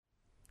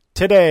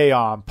Today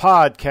on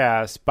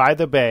Podcast by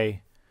the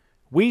Bay,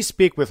 we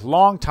speak with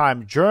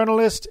longtime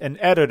journalist and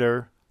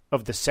editor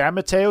of the San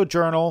Mateo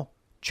Journal,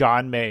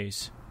 John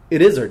Mays.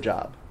 It is our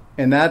job.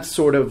 And that's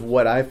sort of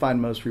what I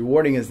find most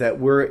rewarding, is that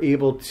we're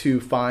able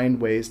to find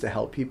ways to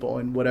help people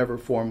in whatever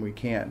form we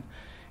can.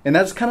 And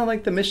that's kind of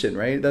like the mission,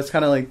 right? That's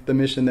kind of like the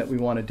mission that we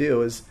want to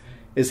do is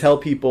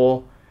help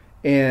people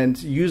and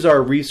use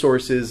our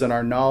resources and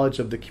our knowledge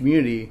of the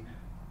community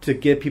to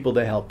get people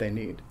the help they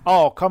need.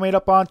 All coming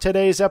up on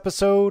today's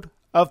episode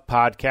of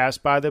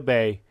Podcast by the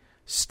Bay.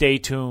 Stay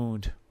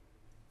tuned.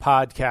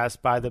 Podcast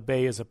by the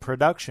Bay is a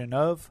production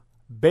of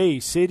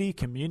Bay City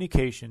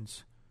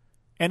Communications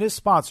and is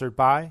sponsored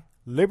by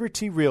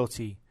Liberty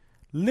Realty.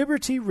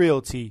 Liberty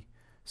Realty,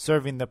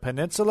 serving the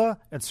peninsula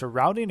and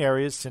surrounding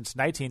areas since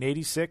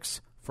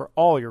 1986 for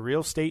all your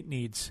real estate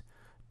needs.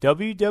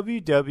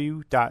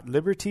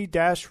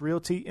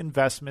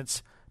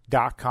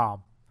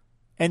 www.liberty-realtyinvestments.com.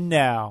 And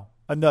now,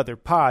 another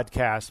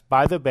Podcast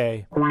by the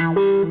Bay. Well,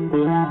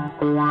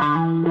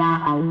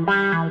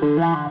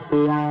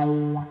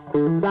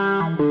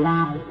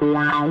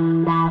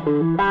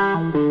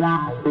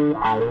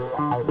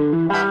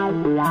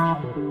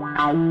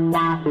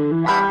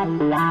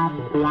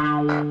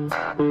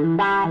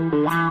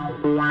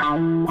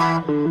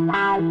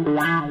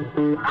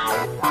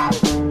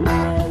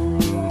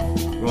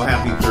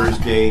 happy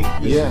Thursday.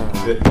 Yeah.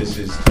 This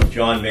is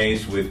John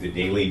Mays with the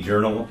Daily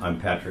Journal. I'm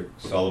Patrick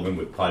Sullivan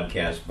with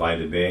Podcast by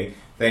the Bay.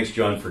 Thanks,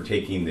 John, for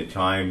taking the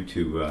time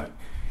to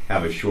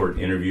have a short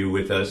interview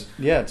with us.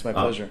 Yeah, it's my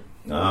pleasure.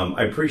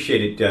 I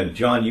appreciate it.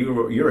 John,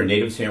 you're a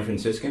native San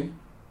Franciscan?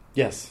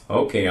 Yes.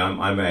 Okay,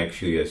 I'm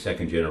actually a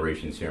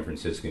second-generation San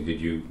Franciscan.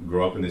 Did you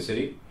grow up in the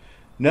city?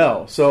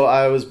 No. So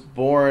I was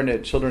born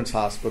at Children's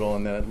Hospital,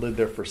 and then I lived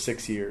there for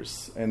 6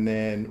 years. And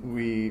then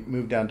we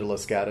moved down to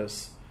Los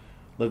Gatos.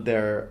 Lived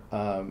there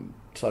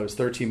till I was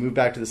 13, moved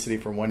back to the city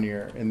for 1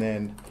 year. And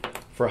then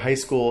for high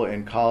school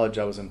and college,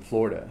 I was in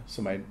Florida.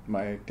 So my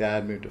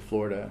dad moved to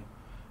Florida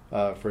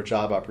for a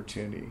job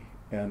opportunity.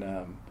 And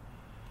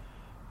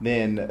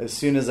then as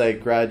soon as I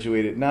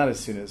graduated, not as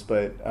soon as,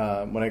 but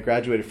when I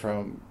graduated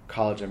from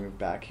college, I moved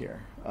back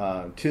here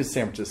to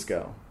San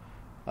Francisco.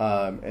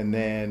 And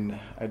then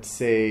I'd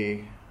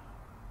say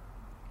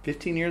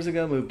 15 years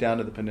ago, moved down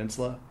to the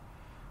peninsula.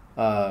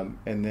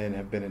 And then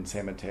have been in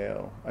San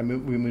Mateo. We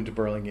moved to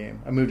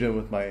Burlingame. I moved in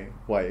with my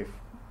wife,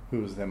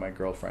 who was then my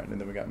girlfriend, and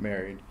then we got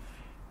married,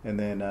 and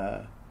then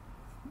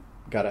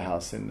got a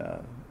house in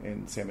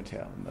San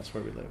Mateo, and that's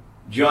where we live.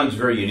 John's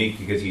very unique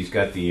because he's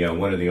got the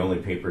one of the only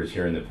papers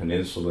here in the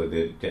peninsula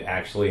that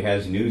actually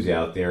has news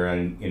out there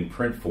in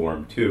print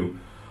form too.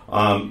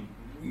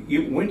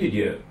 When did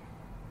you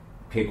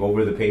take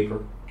over the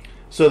paper?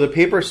 So the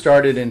paper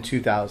started in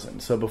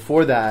 2000. So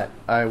before that,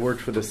 I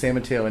worked for the San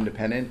Mateo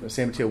Independent. The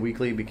San Mateo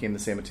Weekly became the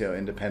San Mateo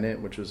Independent,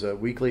 which was a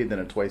weekly, then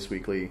a twice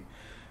weekly.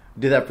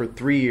 Did that for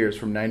 3 years,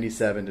 from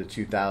 97 to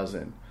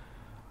 2000.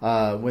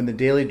 When the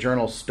Daily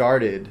Journal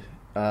started,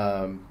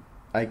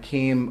 I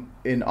came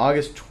in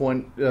August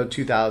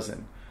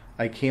 2000.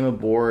 I came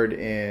aboard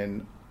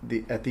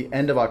at the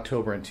end of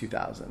October in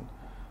 2000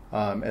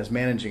 as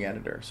managing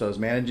editor. So I was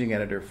managing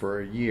editor for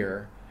a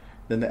year.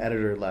 Then the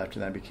editor left,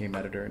 and I became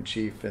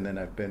editor-in-chief, and then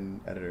I've been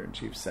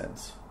editor-in-chief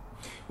since.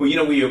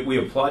 Well, we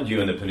applaud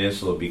you in the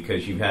peninsula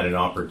because you've had an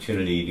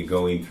opportunity to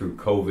going through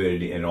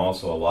COVID and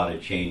also a lot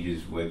of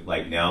changes with,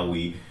 like, now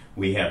we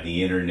have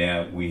the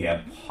internet, we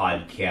have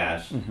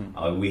podcasts,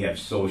 we have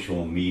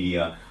social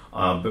media,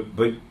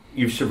 but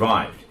you've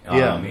survived.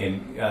 Yeah.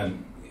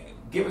 And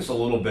give us a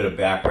little bit of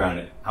background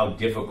on how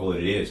difficult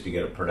it is to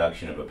get a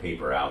production of a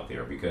paper out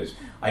there, because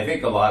I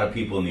think a lot of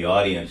people in the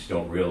audience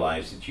don't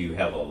realize that you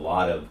have a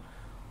lot of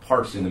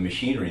parts in the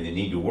machinery that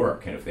need to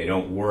work, and if they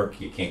don't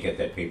work, you can't get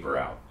that paper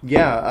out.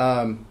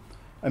 Yeah,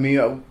 I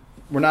mean,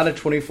 we're not a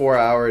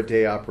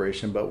 24-hour-a-day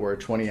operation, but we're a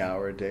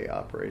 20-hour-a-day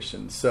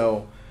operation.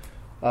 So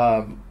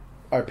our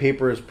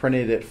paper is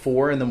printed at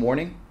 4 in the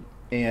morning,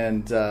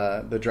 and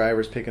the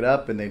drivers pick it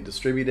up and they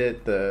distribute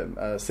it.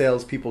 The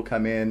salespeople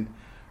come in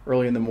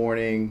early in the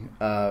morning.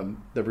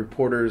 The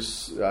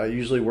reporters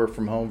usually work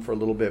from home for a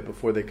little bit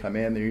before they come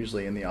in. They're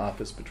usually in the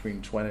office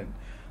between 10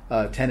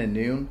 and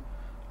noon.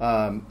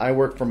 I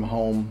work from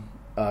home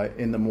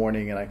in the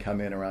morning, and I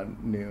come in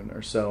around noon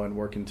or so and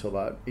work until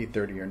about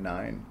 8:30 or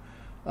 9.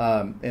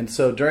 And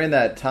so during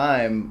that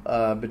time,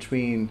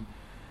 between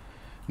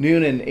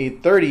noon and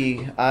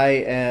 8:30,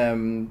 I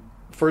am,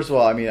 first of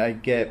all, I mean, I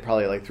get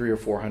probably like 300 or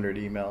 400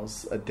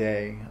 emails a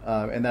day,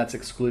 and that's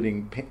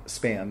excluding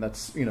spam.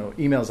 That's,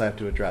 emails I have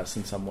to address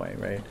in some way,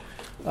 right?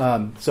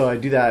 So I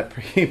do that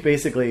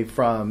basically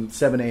from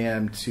 7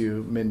 a.m.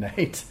 to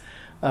midnight.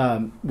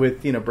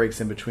 With breaks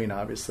in between,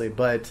 obviously,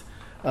 but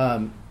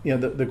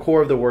the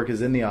core of the work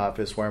is in the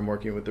office, where I'm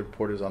working with the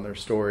reporters on their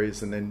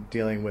stories, and then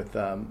dealing with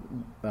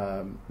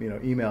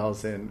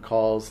emails and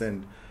calls,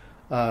 and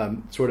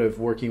sort of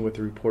working with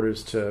the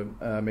reporters to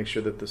make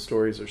sure that the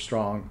stories are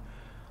strong.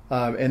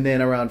 And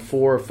then around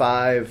 4 or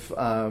 5,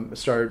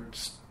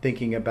 start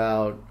thinking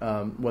about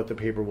what the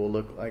paper will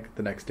look like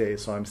the next day.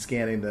 So I'm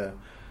scanning the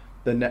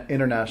the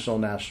international,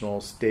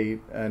 national,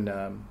 state, and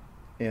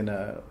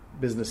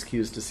business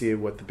cues to see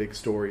what the big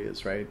story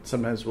is, right?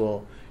 Sometimes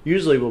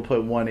usually we'll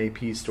put one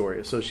AP story,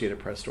 Associated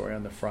Press story,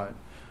 on the front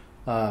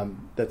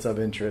that's of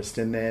interest,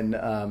 and then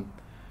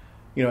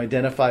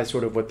identify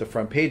sort of what the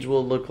front page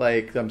will look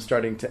like. I'm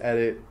starting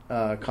to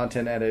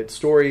content edit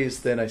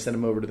stories. Then I send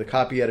them over to the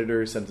copy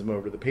editor, sends them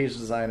over to the page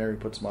designer, who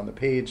puts them on the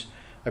page.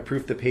 I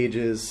proof the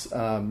pages,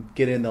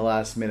 get in the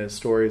last minute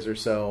stories or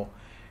so,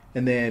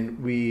 and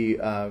then we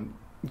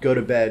go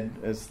to bed,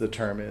 as the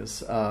term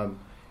is.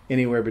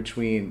 Anywhere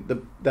between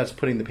that's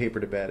putting the paper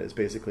to bed, is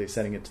basically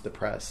sending it to the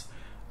press.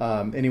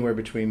 Anywhere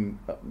between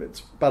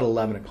it's about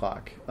 11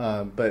 o'clock,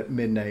 but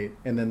midnight,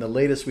 and then the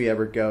latest we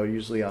ever go,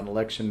 usually on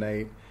election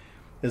night,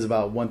 is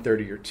about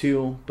 1:30 or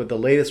 2. But the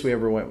latest we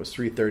ever went was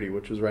 3:30,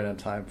 which was right on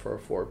time for a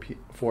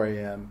 4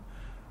 a.m.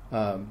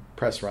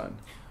 Press run.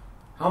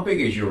 How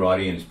big is your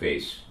audience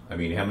base? I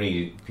mean, how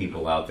many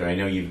people out there? I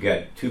know you've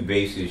got two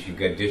bases. You've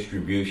got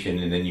distribution,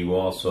 and then you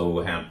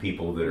also have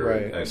people that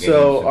are... Right.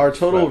 So our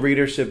total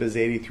readership is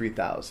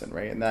 83,000,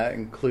 right? And that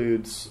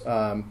includes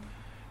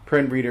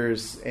print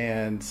readers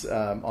and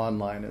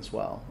online as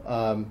well.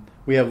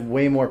 We have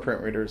way more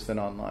print readers than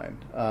online,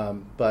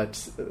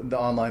 but the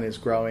online is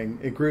growing.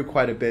 It grew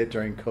quite a bit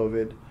during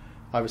COVID,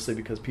 obviously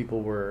because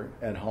people were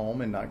at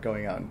home and not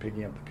going out and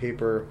picking up the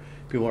paper.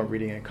 People weren't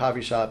reading in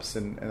coffee shops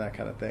and that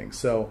kind of thing.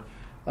 So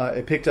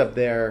it picked up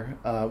there.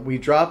 We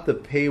dropped the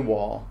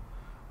paywall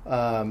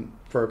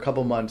for a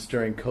couple months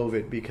during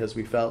COVID because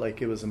we felt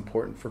like it was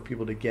important for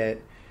people to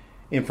get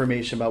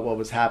information about what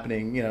was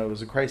happening. It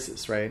was a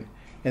crisis, right?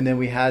 And then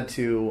we had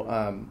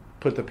to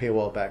put the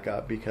paywall back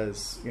up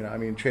because,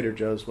 Trader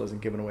Joe's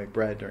wasn't giving away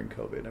bread during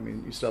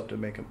COVID. You still have to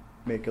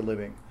make a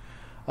living.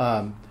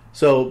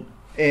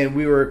 And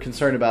we were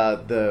concerned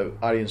about the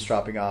audience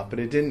dropping off, but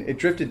it didn't. It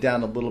drifted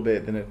down a little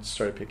bit, then it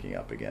started picking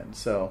up again.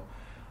 So,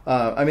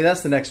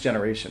 that's the next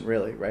generation,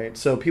 really, right?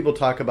 So people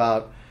talk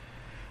about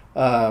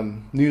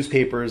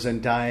newspapers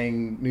and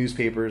dying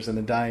newspapers and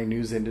the dying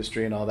news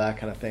industry and all that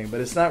kind of thing,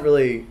 but it's not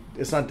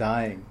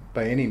dying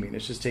by any means.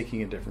 It's just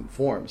taking a different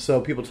form.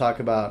 So people talk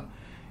about,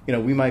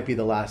 we might be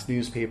the last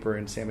newspaper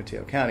in San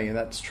Mateo County, and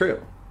that's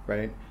true,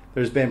 right?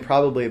 There's been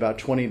probably about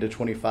 20 to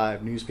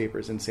 25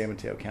 newspapers in San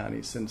Mateo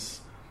County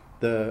since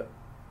the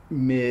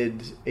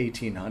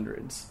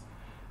mid-1800s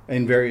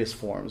in various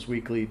forms,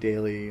 weekly,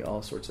 daily,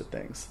 all sorts of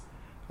things.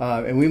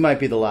 And we might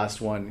be the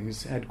last one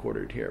who's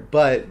headquartered here.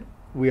 But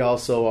we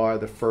also are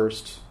the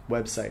first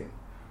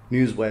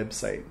news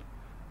website.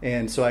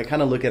 And so I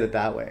kind of look at it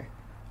that way.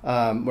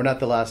 We're not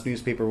the last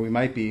newspaper, we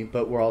might be,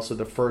 but we're also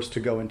the first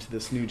to go into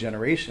this new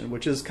generation,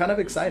 which is kind of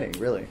exciting,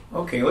 really.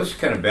 Okay, let's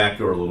kind of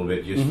backdoor a little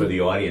bit just for the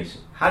audience.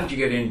 How did you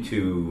get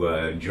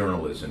into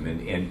journalism?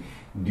 And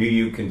do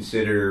you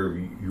consider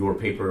your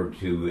paper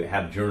to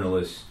have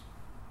journalist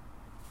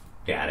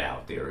data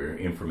out there, or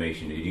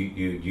information?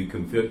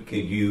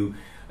 Could you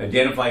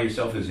identify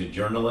yourself as a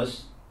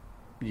journalist?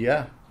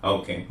 Yeah.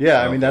 Okay.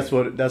 Yeah, okay.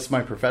 that's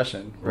my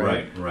profession.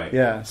 Right. Right.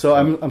 Yeah. So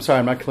I'm sorry,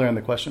 I'm not clear on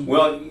the question.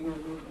 Well,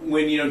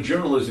 when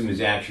journalism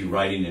is actually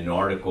writing an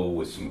article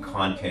with some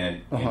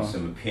content and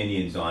some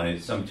opinions on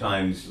it,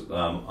 sometimes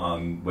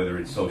on whether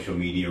it's social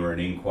media or an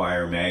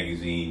Inquirer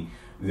magazine,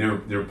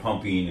 they're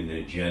pumping an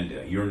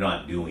agenda. You're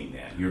not doing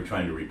that. You're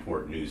trying to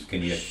report news.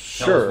 Can you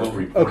tell us what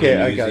reporting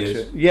news I got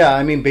is? you.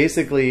 Yeah,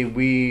 basically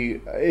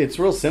it's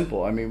real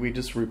simple. We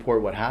just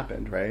report what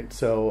happened, right?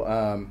 So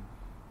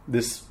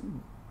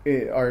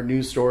our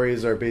news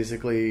stories are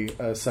basically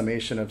a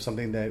summation of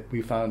something that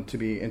we found to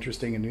be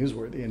interesting and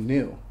newsworthy and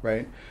new,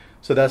 right?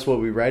 So that's what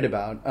we write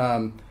about.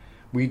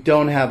 We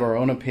don't have our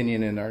own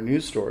opinion in our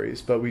news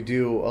stories, but we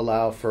do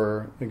allow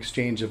for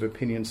exchange of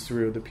opinions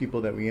through the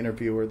people that we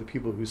interview or the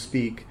people who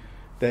speak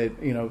that,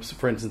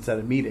 for instance, at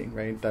a meeting,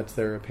 right? That's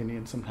their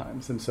opinion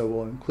sometimes. And so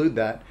we'll include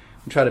that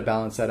and try to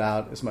balance that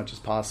out as much as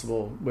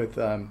possible with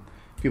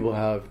people who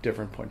have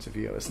different points of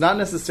view. It's not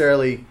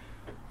necessarily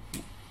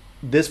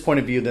this point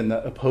of view than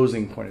the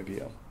opposing point of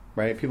view,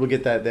 right? People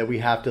get that we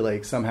have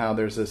to somehow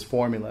there's this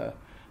formula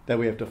that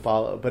we have to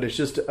follow, but it's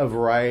just a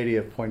variety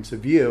of points of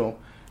view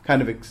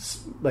kind of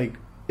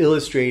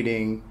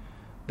illustrating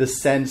the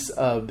sense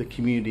of the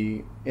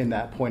community in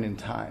that point in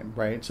time,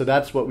 right? So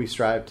that's what we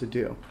strive to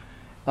do.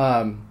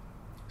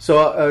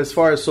 So as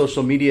far as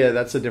social media,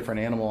 that's a different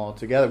animal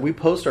altogether. We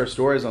post our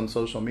stories on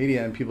social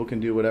media and people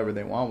can do whatever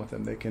they want with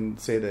them. They can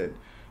say that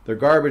they're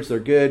garbage, they're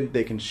good,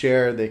 they can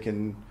share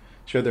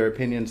their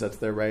opinions, that's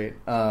their right.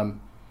 And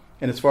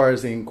as far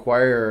as the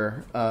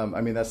Inquirer,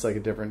 that's a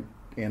different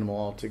animal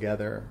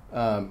altogether.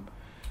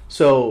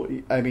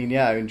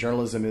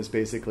 Journalism is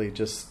basically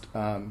just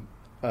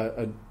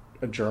a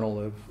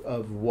journal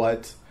of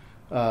what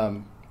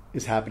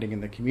is happening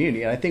in the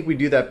community. And I think we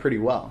do that pretty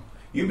well.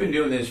 You've been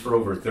doing this for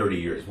over 30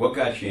 years. What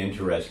got you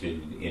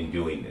interested in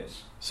doing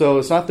this? So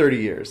it's not 30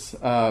 years.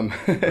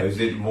 Is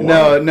it more?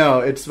 No,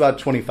 it's about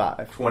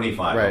 25.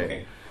 25, right.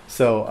 Okay.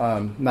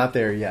 So not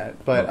there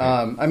yet. But,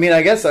 okay.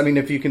 I guess,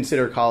 if you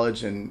consider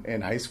college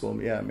and high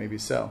school, yeah, maybe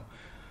so.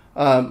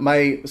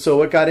 So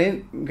what got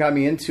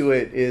me into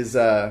it is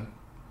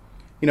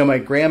my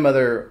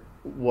grandmother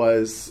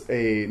was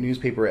a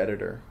newspaper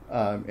editor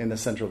in the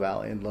Central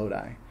Valley in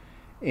Lodi,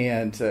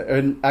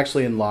 and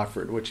actually in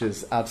Lockford, which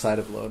is outside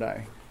of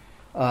Lodi.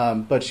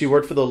 But she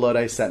worked for the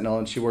Lodi Sentinel,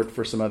 and she worked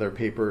for some other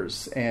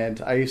papers.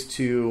 And I used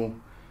to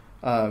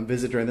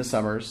visit during the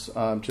summers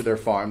to their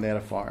farm. They had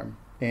a farm.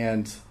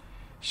 And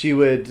she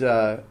would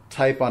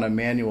type on a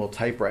manual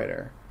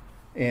typewriter.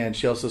 And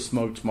she also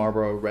smoked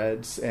Marlboro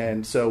Reds.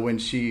 And so when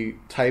she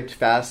typed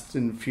fast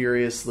and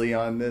furiously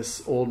on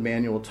this old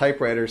manual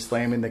typewriter,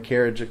 slamming the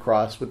carriage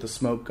across with the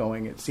smoke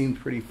going, it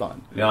seemed pretty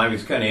fun. Now, I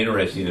was kind of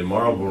interesting. The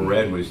Marlboro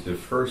Red was the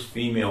first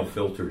female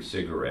filtered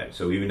cigarette.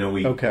 So even though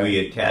we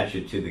attach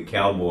it to the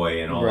cowboy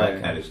and all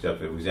that kind of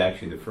stuff, it was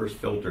actually the first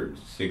filtered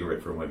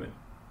cigarette for women.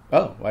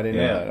 Oh, I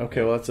didn't know that.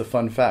 Okay, well, that's a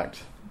fun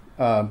fact.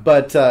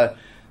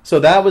 So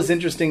that was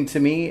interesting to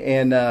me,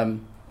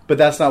 and but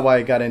that's not why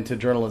I got into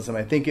journalism.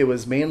 I think it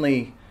was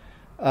mainly,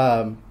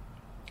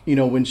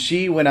 when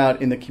she went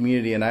out in the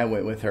community and I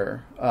went with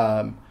her,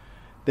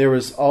 there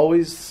were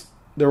always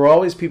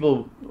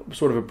people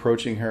sort of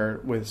approaching her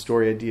with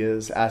story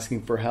ideas,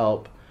 asking for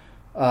help.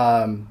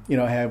 I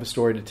have a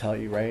story to tell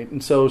you, right?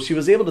 And so she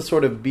was able to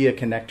sort of be a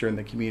connector in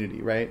the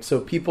community, right? So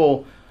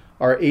people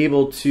were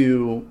able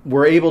to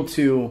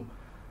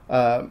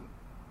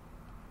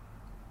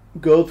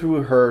go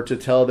through her to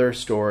tell their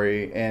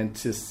story and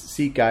to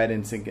seek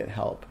guidance and get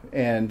help.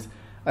 And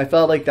I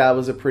felt like that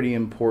was a pretty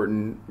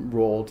important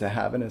role to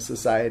have in a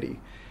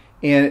society.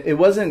 And there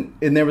was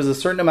a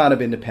certain amount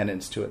of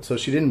independence to it. So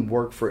she didn't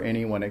work for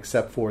anyone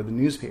except for the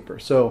newspaper.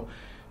 So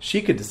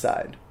she could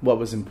decide what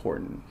was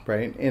important,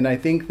 right? And I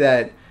think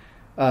that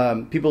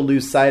people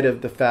lose sight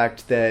of the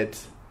fact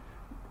that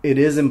it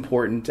is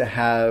important to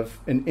have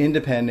an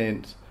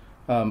independent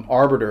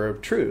arbiter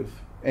of truth.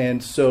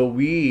 And so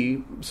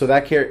I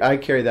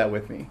carry that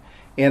with me,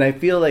 and I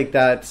feel like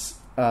that's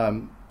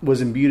was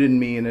imbued in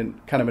me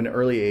in kind of an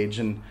early age.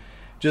 And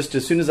just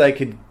as soon as I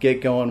could get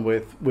going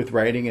with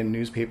writing in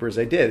newspapers,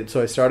 I did.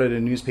 So I started a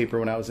newspaper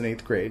when I was in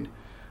 8th grade,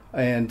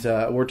 and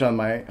worked on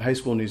my high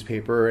school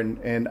newspaper.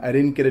 And I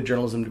didn't get a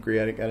journalism degree;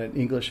 I got an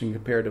English and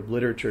comparative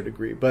literature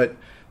degree. But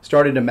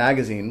started a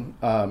magazine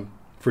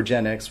for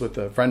Gen X with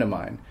a friend of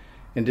mine,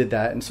 and did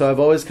that. And so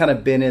I've always kind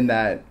of been in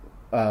that.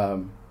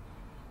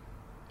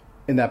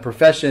 In that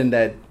profession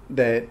that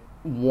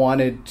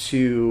wanted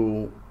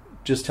to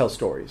just tell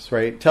stories,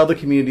 right? Tell the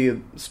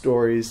community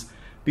stories,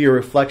 be a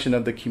reflection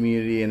of the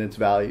community and its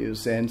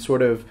values, and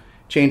sort of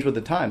change with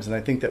the times. And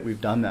I think that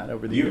we've done that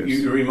over the years.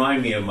 You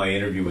remind me of my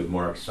interview with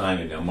Mark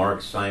Simon. Now,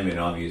 Mark Simon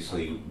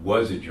obviously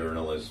was a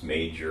journalist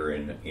major,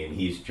 and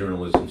his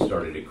journalism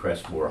started at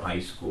Crestmore High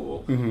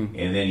School. Mm-hmm.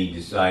 And then he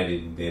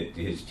decided that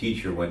his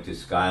teacher went to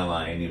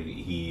Skyline, and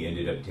he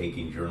ended up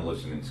taking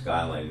journalism in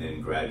Skyline and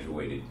then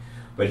graduated.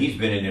 But he's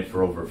been in it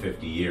for over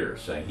 50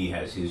 years. He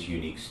has his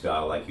unique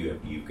style, like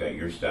you've got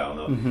your style.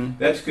 Now, mm-hmm.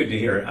 That's good to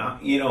hear.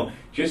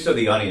 Just so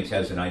the audience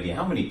has an idea,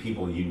 how many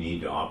people you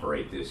need to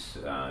operate this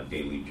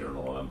daily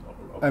journal?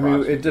 I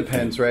mean, it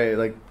depends, right?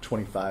 Like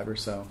 25 or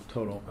so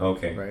total.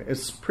 Okay. Right.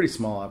 It's a pretty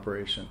small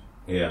operation.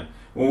 Yeah.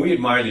 Well, we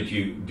admire that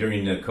you,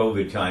 during the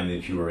COVID time,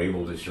 that you were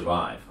able to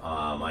survive.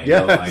 I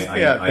know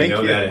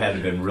that it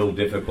had been real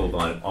difficult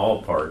on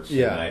all parts.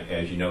 Yeah. And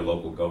as you know,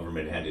 local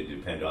government had to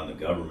depend on the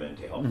government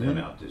to help them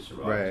out to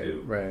survive,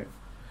 too. Right.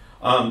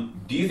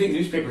 Do you think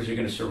newspapers are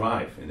going to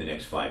survive in the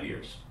next 5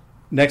 years?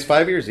 Next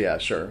 5 years? Yeah,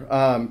 sure.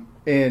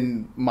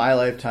 In my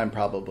lifetime,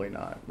 probably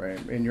not, right?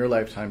 In your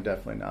lifetime,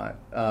 definitely not.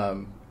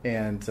 I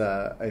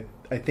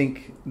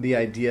think the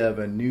idea of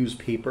a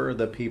newspaper,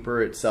 the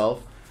paper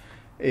itself,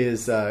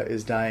 is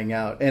dying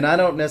out, and I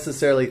don't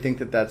necessarily think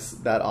that that's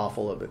that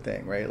awful of a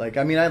thing, right? Like,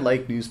 I mean, I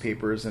like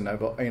newspapers, and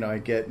I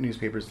get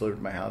newspapers delivered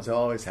to my house. I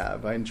always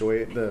have. I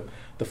enjoy the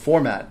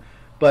format,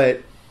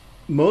 but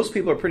most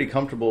people are pretty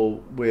comfortable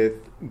with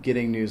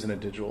getting news in a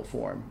digital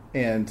form.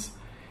 And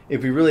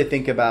if we really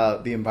think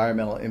about the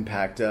environmental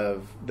impact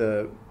of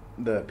the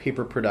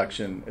paper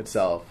production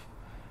itself,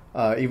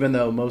 even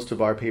though most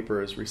of our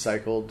paper is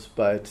recycled,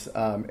 but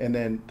and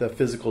then the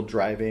physical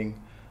driving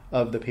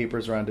of the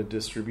papers around to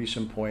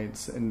distribution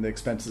points and the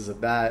expenses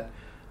of that,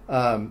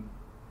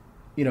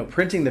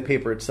 printing the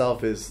paper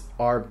itself is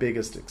our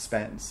biggest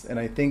expense. And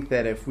I think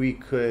that if we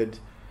could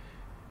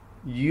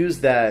use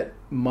that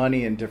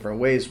money in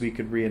different ways, we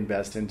could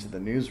reinvest into the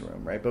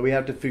newsroom, right? But we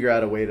have to figure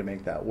out a way to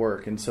make that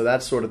work. And so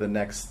that's sort of the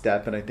next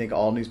step. And I think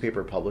all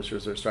newspaper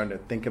publishers are starting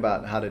to think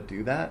about how to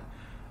do that.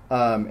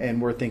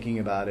 And we're thinking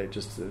about it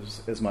just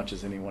as much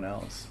as anyone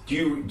else.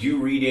 Do you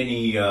read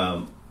any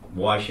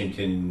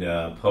Washington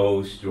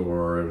Post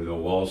or the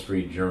Wall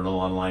Street Journal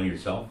online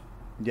yourself?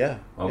 Yeah.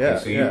 Okay, yeah,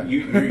 so yeah.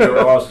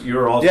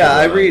 you're also yeah.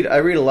 I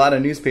read a lot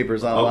of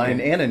newspapers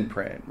online and in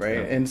print, right?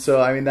 Yeah. And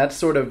so I mean that's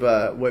sort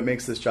of what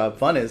makes this job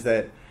fun, is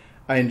that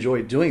I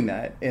enjoy doing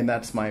that, and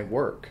that's my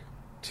work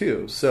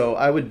too. So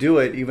I would do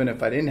it even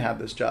if I didn't have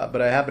this job,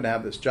 but I happen to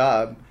have this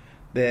job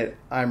that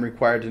I'm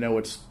required to know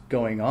what's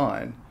going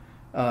on.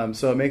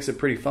 So it makes it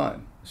pretty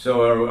fun.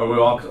 So are we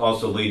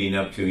also leading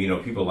up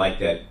to, people like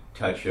that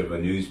touch of a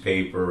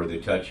newspaper or the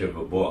touch of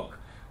a book.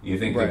 You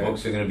think Right. the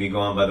books are going to be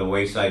gone by the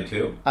wayside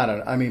too? I don't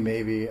know. I mean,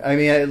 maybe. I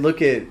mean, I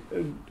look at.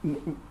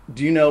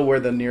 Do you know where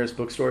the nearest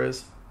bookstore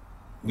is?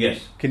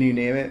 Yes. Can you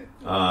name it?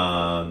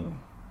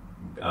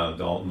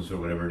 Dalton's or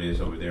whatever it is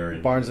over there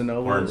in Barnes and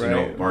Noble, Barnes and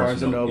right? No-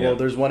 Barnes and Noble. yeah.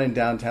 There's one in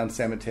downtown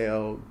San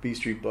Mateo, B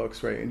Street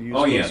Books, right? And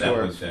Oh yeah, that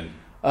one's in.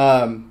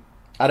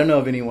 I don't know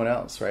of anyone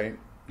else, right?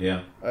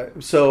 Yeah.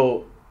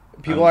 So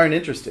people aren't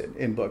interested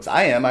in books.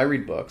 I am. I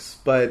read books,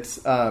 but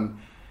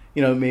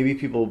maybe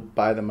people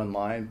buy them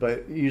online.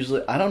 But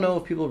usually, I don't know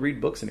if people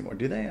read books anymore.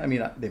 Do they? I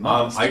mean, they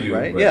must. I do,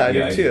 right? but- Yeah, I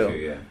yeah, do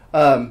too.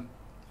 yeah.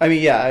 I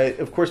mean, yeah,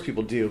 of course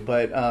people do,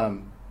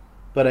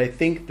 but I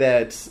think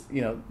that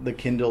the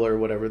Kindle or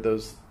whatever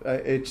those,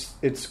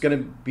 it's going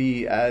to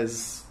be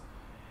as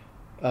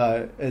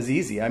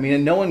easy. I mean,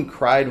 and no one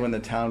cried when the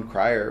Town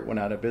Crier went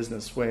out of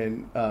business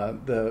when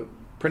the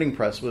printing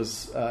press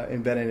was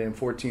invented in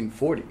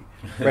 1440.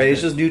 Right?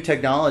 It's just new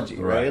technology,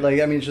 right?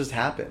 Like, I mean, it just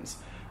happens.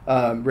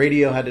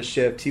 Radio had to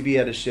shift, TV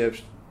had to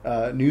shift,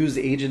 news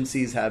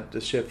agencies had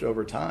to shift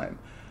over time.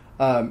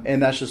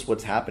 And that's just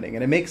what's happening.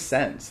 And it makes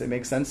sense. It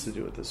makes sense to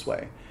do it this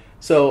way.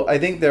 So I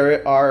think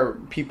there are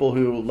people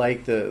who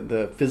like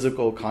the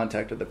physical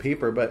contact of the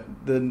paper, but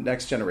the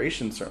next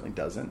generation certainly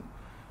doesn't.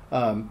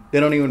 They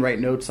don't even write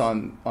notes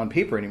on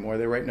paper anymore.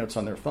 They write notes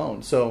on their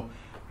phone. So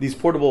these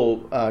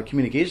portable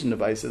communication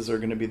devices are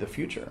going to be the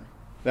future.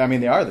 I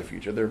mean, they are the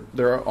future.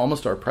 They're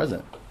almost our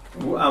present.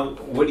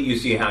 What do you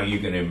see how you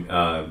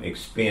can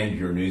expand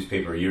your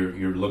newspaper?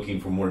 You're looking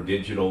for more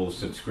digital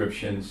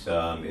subscriptions.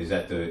 Is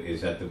that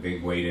the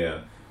big way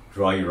to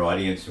draw your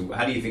audience?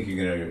 How do you think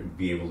you're going to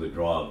be able to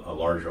draw a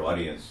larger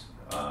audience?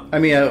 I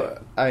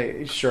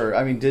mean, sure.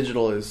 I mean,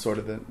 digital is sort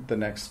of the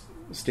next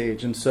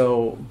stage, and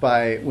so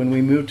when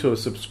we moved to a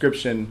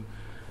subscription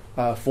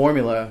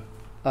formula,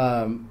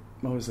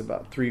 what was it,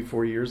 about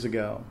 3-4 years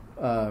ago?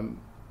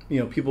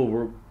 People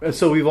were,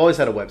 so we've always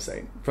had a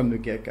website from the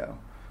get-go.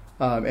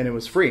 And it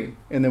was free.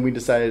 And then we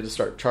decided to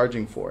start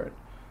charging for it.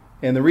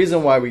 And the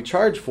reason why we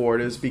charge for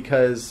it is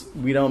because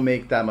we don't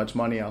make that much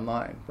money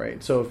online,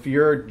 right? So if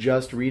you're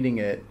just reading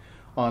it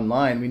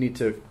online, we need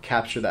to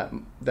capture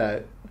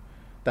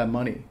that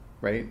money,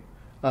 right?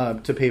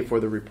 To pay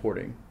for the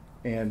reporting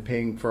and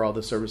paying for all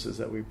the services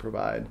that we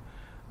provide.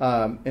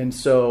 And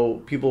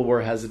so people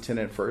were hesitant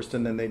at first,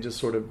 and then they just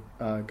sort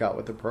of got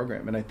with the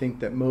program. And I think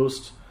that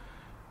most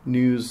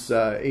news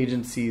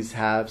agencies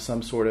have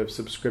some sort of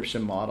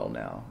subscription model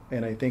now,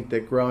 and I think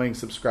that growing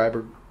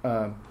subscriber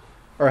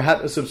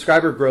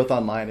growth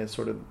online is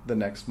sort of the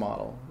next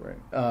model, right?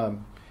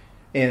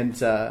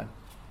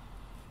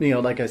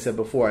 Like I said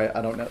before,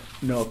 I don't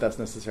know if that's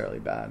necessarily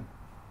bad.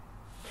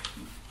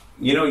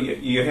 You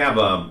have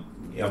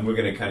we're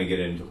going to kind of get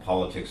into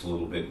politics a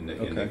little bit in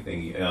the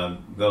thing.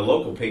 The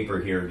local paper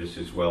here, just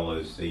as well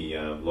as the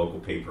local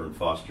paper in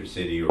Foster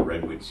City or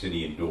Redwood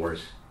City,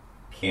 endorse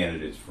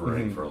candidates for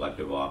running for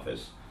elective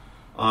office.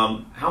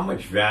 How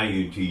much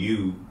value do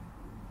you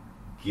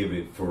give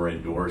it for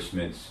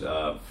endorsements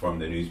from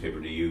the newspaper?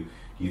 Do you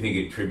think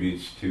it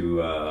attributes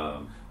to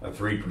a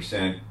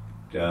 3%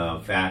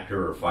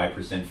 factor or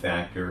 5%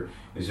 factor?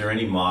 Is there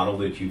any model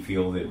that you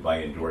feel that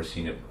by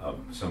endorsing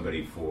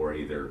somebody for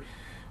either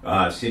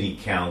city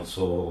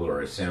council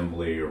or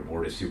assembly or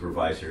board of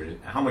supervisors,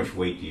 how much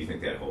weight do you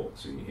think that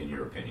holds in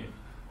your opinion?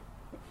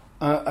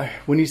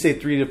 When you say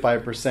 3 to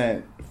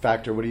 5%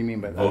 factor, what do you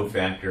mean by that? Vote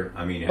factor.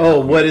 I mean,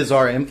 what is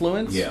our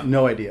influence? Yeah.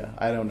 No idea.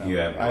 I don't know. You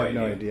have I have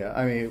no idea.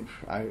 I mean,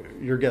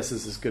 your guess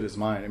is as good as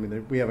mine. I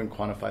mean, we haven't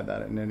quantified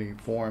that in any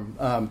form.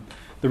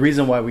 The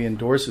reason why we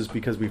endorse is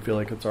because we feel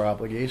like it's our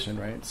obligation,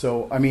 right?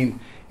 So, I mean,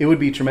 it would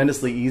be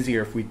tremendously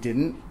easier if we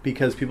didn't,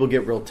 because people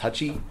get real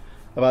touchy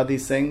about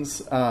these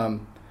things.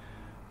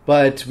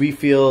 But we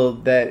feel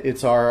that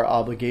it's our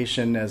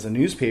obligation as a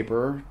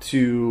newspaper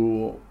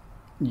to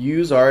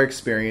use our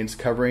experience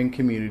covering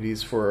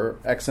communities for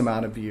X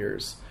amount of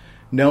years,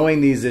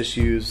 knowing these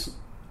issues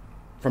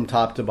from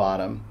top to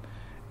bottom,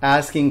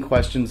 asking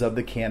questions of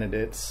the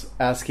candidates,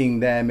 asking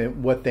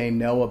them what they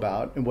know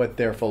about and what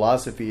their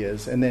philosophy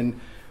is. And then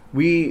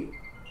we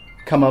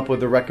come up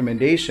with a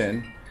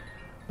recommendation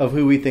of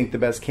who we think the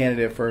best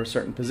candidate for a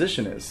certain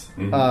position is.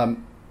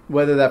 Mm-hmm.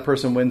 Whether that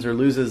person wins or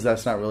loses,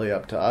 that's not really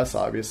up to us,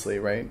 obviously,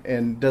 right?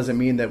 And doesn't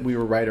mean that we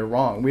were right or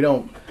wrong. We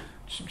don't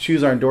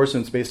choose our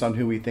endorsements based on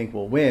who we think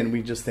will win.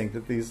 We just think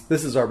that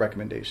this is our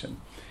recommendation.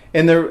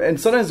 And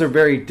sometimes they're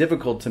very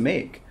difficult to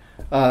make.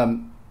 I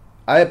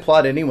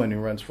applaud anyone who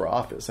runs for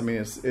office. I mean,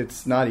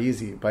 it's not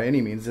easy by any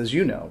means, as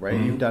you know, right?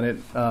 Mm-hmm. You've done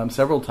it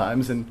several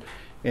times, and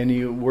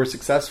you were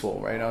successful,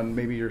 right, on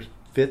maybe your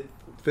fifth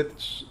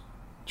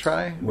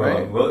try,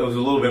 right? Well, it was a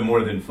little bit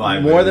more than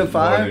 5. More than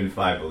 5? More than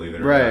 5, believe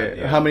it or right. not.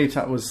 Yeah. How many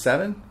times? Was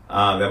 7?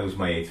 That was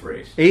my 8th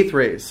race. 8th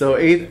race. So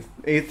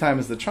eighth time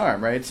is the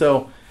charm, right?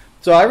 So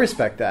I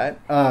respect that.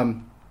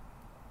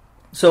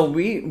 So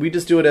we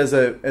just do it as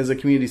a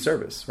community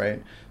service,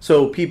 right?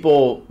 So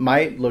people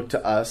might look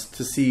to us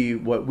to see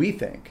what we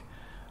think,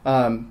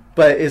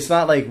 but it's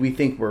not like we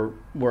think we're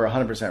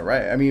 100%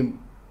 right. I mean,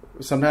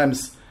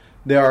 sometimes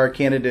there are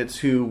candidates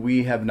who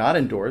we have not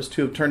endorsed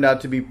who have turned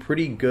out to be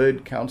pretty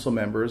good council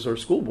members or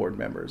school board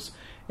members.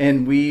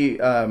 And we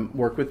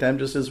work with them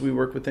just as we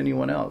work with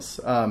anyone else.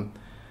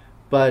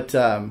 But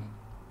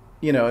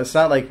it's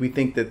not like we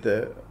think that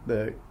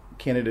the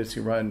candidates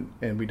who run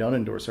and we don't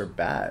endorse are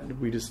bad.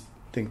 We just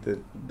think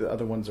that the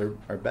other ones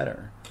are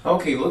better.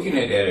 Okay, looking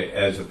at it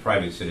as a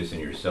private citizen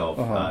yourself,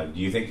 do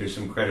you think there's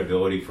some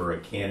credibility for a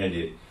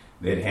candidate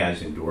that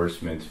has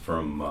endorsements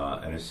from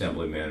an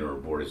assemblyman or a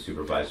board of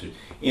supervisors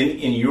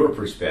in your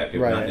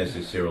perspective, right. Not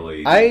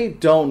necessarily... I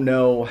don't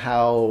know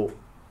how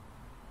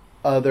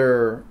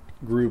other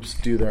groups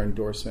do their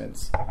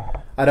endorsements.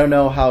 I don't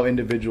know how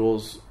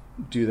individuals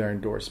do their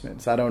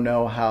endorsements. I don't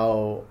know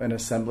how an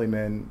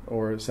assemblyman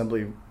or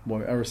assembly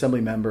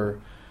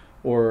member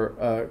or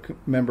a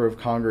member of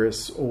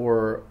Congress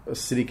or a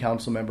city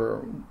council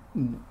member,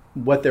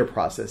 what their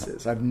process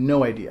is. I have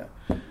no idea.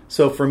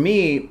 So for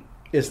me,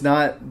 it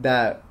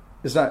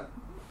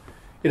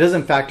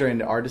doesn't factor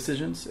into our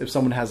decisions if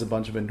someone has a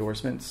bunch of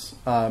endorsements,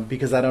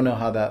 because I don't know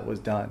how that was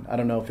done. I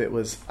don't know if it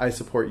was, I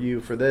support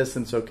you for this,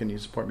 and so can you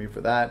support me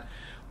for that?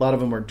 A lot of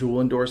them are dual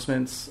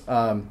endorsements.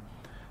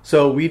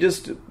 So we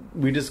just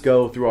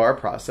go through our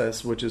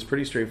process, which is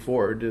pretty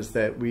straightforward, is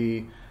that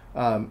we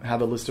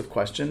have a list of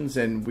questions,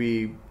 and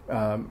we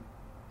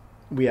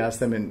ask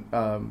them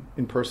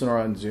in person or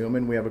on Zoom,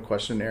 and we have a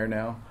questionnaire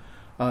now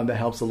that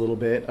helps a little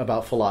bit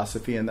about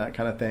philosophy and that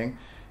kind of thing,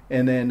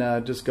 and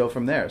then just go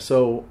from there.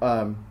 So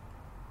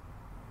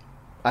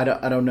I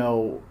don't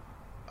know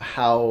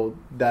how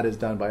that is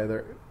done by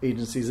other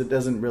agencies. It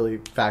doesn't really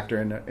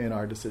factor in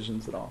our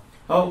decisions at all.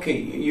 Okay,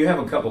 you have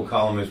a couple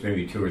columnists,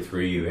 maybe two or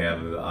three you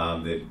have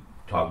that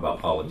talk about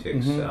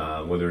politics,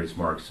 whether it's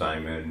Mark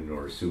Simon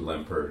or Sue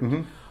Lempert.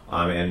 Mm-hmm.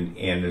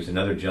 And there's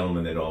another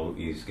gentleman that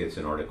always gets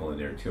an article in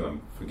there too.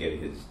 I'm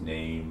forgetting his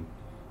name.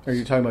 Are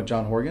you talking about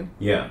John Horgan?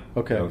 Yeah.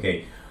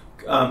 Okay.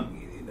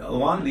 A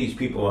lot of these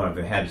people have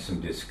had some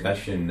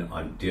discussion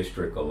on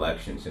district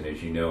elections, and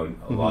as you know,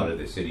 a lot of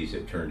the cities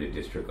have turned to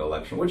district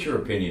election. What's your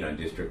opinion on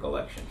district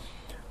elections?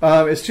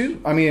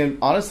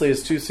 Honestly,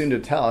 it's too soon to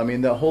tell. I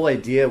mean, the whole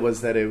idea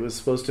was that it was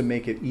supposed to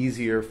make it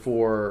easier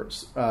for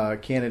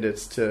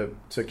candidates to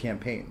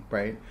campaign,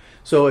 right?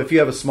 So if you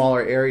have a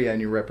smaller area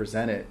and you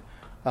represent it,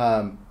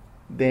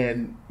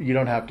 then you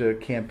don't have to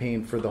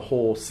campaign for the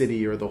whole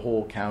city or the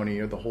whole county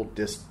or the whole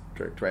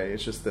district, right?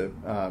 It's just the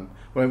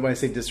when I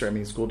say district, I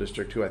mean school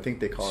district too. I think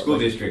they call school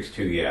districts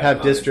too. Yeah,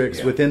 have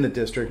districts within the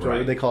district,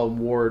 right. Or they call them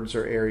wards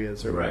or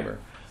areas or right.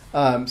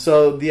 whatever.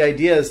 So the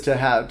idea is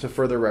to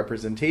further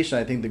representation.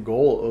 I think the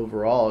goal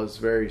overall is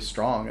very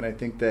strong, and I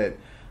think that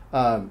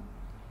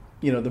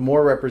the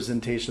more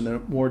representation, the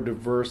more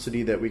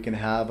diversity that we can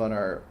have on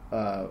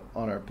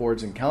our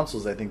boards and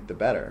councils, I think the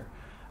better.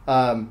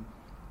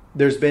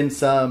 There's been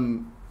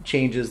some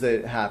changes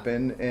that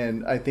happen,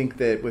 and I think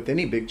that with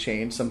any big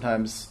change,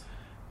 sometimes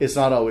it's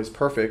not always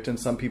perfect, and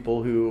some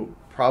people who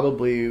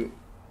probably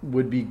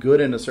would be good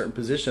in a certain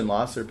position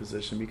lost their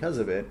position because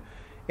of it.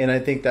 And I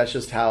think that's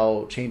just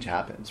how change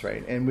happens,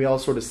 right? And we all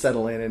sort of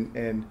settle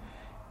in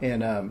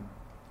and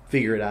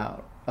figure it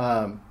out.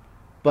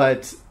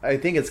 But I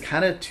think it's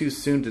kind of too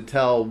soon to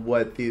tell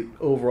what the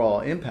overall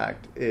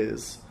impact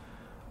is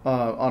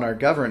on our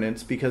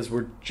governance, because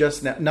we're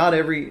just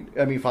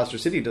Foster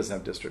City doesn't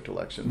have district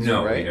elections,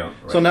 no, right? We don't,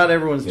 right? So not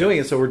everyone's doing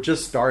it, so we're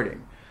just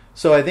starting.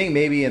 So I think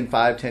maybe in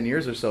 5-10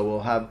 years or so,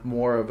 we'll have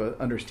more of an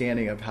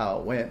understanding of how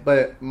it went.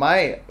 But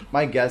my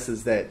guess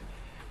is that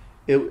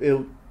it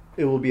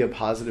will be a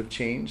positive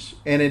change,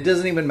 and it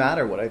doesn't even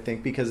matter what I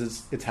think,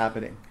 because it's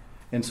happening.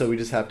 And so we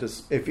just have to,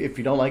 if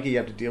you don't like it, you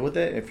have to deal with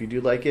it. If you do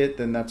like it,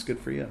 then that's good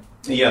for you.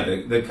 Yeah,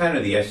 the kind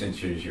of the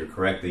essence is, you're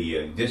correct.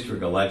 The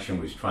district election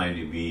was trying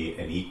to be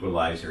an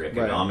equalizer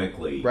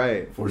economically,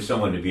 right. For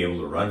someone to be able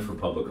to run for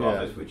public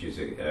office, which is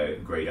a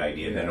great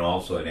idea. And then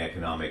also an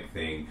economic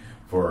thing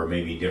for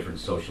maybe different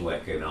social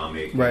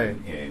economic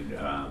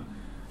and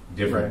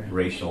different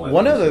racial.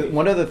 One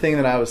other thing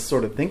that I was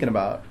sort of thinking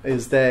about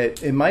is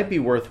that it might be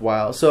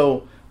worthwhile.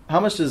 So how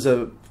much does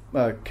a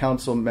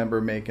council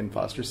member make in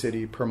Foster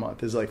City per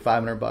month? Is it like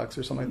 $500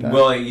 or something like that?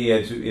 Well, yeah,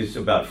 it's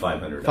about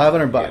 $500.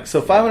 $500. Yeah. So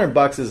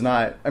 $500 is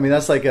not. I mean,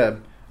 that's like a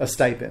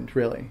stipend,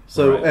 really.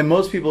 So right. And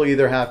most people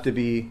either have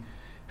to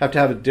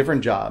have a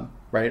different job,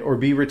 right, or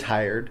be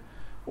retired,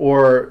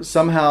 or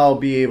somehow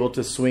be able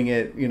to swing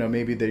it.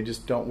 Maybe they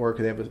just don't work.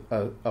 They have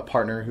a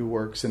partner who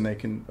works and they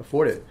can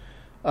afford it.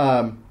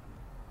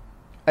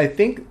 I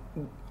think.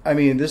 I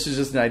mean, this is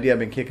just an idea I've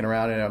been kicking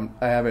around, and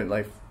I haven't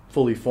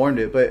fully formed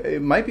it, but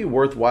it might be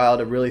worthwhile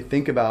to really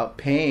think about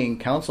paying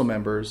council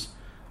members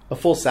a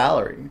full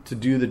salary to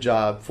do the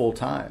job full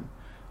time.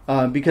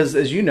 Because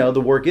as you know,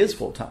 the work is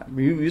full time.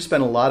 You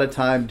spend a lot of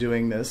time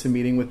doing this and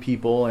meeting with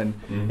people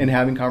and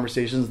having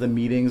conversations, the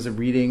meetings, and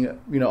reading,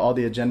 all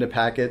the agenda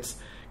packets,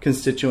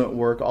 constituent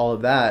work, all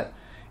of that.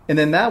 And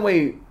then that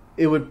way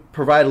it would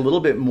provide a little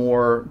bit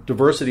more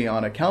diversity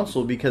on a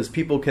council, because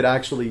people could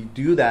actually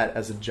do that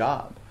as a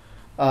job.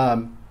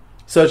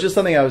 So it's just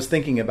something I was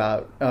thinking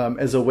about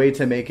as a way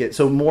to make it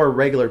so more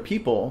regular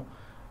people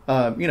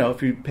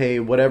if you pay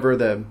whatever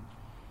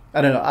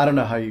I don't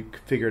know how you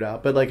figure it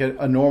out, but like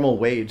a normal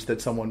wage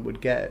that someone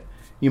would get,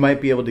 you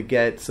might be able to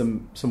get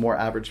some more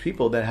average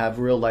people that have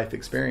real life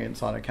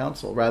experience on a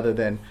council rather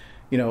than,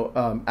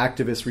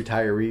 activist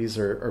retirees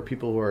or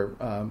people who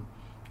are,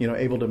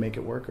 able to make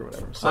it work or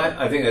whatever. So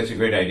I think that's a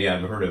great idea.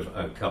 I've heard of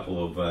a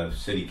couple of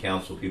city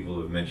council people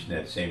who have mentioned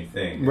that same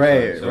thing.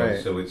 Right.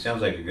 So it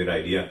sounds like a good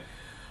idea.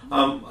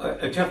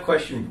 A tough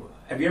question.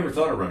 Have you ever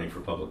thought of running for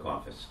public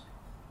office?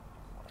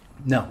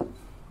 No,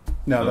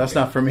 Okay. That's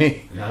not for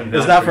me. No,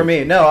 it's not for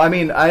me. No, I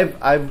mean,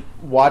 I've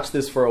watched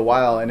this for a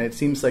while, and it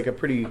seems like a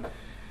pretty.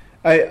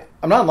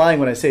 I'm not lying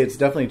when I say it's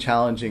definitely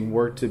challenging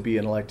work to be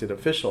an elected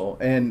official,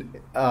 and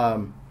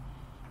I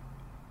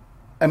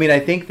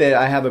think that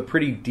I have a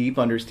pretty deep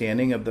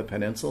understanding of the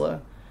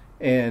peninsula,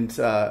 and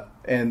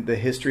the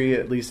history,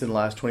 at least in the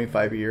last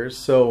 25 years.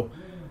 So,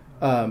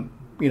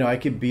 I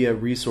could be a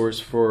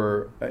resource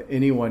for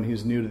anyone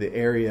who's new to the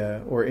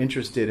area or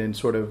interested in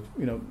sort of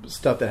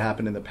stuff that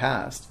happened in the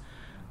past.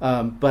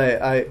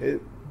 But I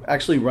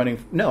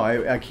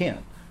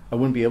can't. I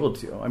wouldn't be able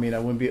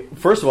to.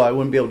 First of all, I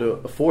wouldn't be able to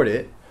afford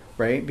it,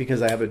 right?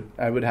 Because I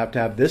would have to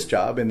have this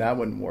job, and that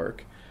wouldn't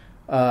work.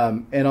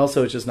 And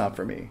also, it's just not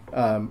for me.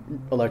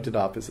 Elected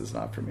office is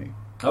not for me.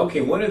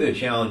 Okay, one of the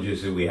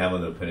challenges that we have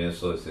on the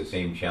peninsula is the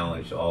same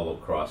challenge all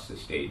across the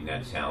state, and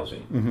that's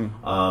housing.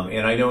 Mm-hmm.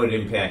 And I know it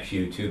impacts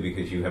you, too,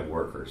 because you have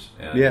workers.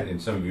 And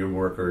some of your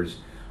workers,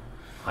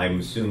 I'm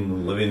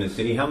assuming, live in the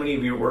city. How many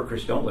of your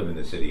workers don't live in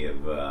the city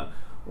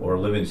or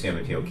live in San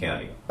Mateo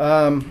County?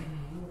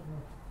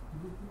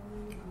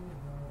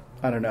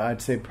 I don't know.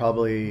 I'd say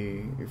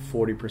probably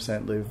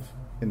 40% live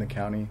in the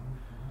county,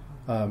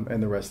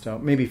 and the rest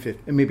don't. Maybe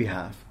 50, maybe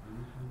half.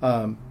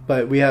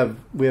 But we have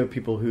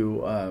people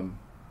who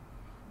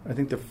I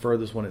think the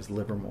furthest one is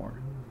Livermore.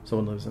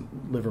 Someone lives in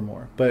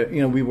Livermore, but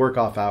we work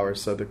off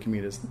hours, so the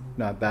commute is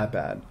not that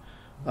bad.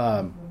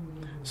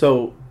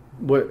 So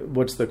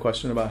what's the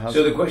question about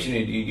housing? So the question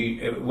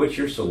is, what's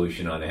your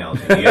solution on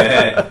housing?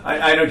 Yeah,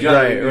 I know,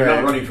 John. You're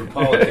not running for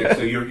politics,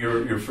 so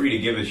you're free to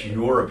give us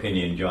your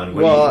opinion, John.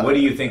 What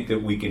do you think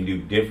that we can do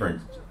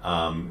different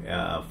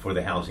for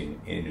the housing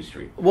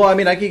industry? Well,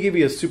 I could give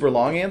you a super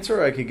long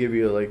answer, or I could give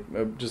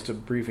you just a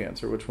brief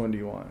answer. Which one do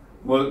you want?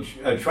 Well,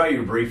 try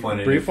your brief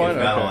one, and if not,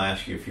 I'll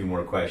ask you a few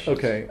more questions.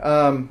 Okay.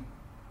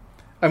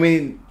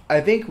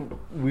 I think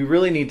we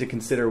really need to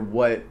consider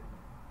what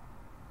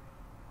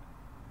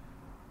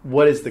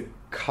is the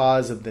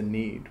cause of the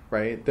need,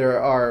 right?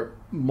 There are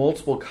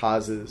multiple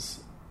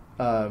causes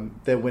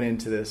that went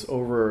into this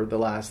over the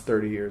last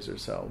 30 years or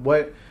so.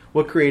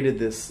 What created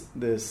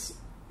this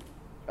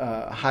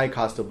high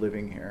cost of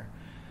living here?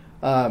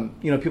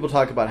 People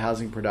talk about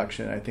housing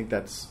production. I think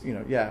that's,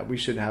 we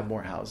should have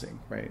more housing,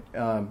 right?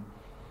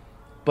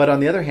 But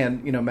on the other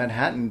hand,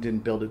 Manhattan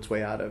didn't build its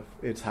way out of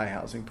its high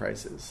housing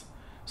prices.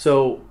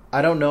 So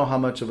I don't know how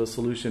much of a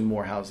solution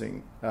more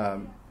housing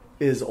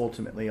is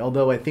ultimately,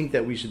 although I think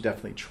that we should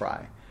definitely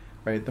try,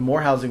 right? The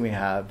more housing we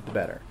have, the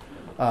better.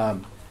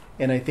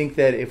 And I think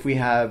that if we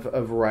have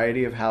a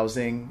variety of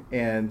housing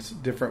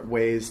and different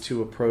ways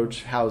to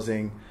approach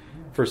housing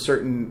for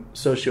certain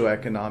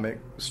socioeconomic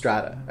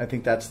strata, I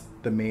think that's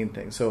the main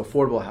thing. So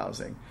affordable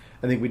housing.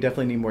 I think we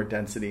definitely need more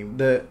density.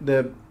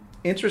 The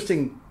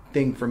interesting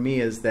thing for me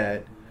is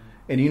that,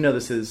 and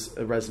this is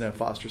a resident of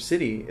Foster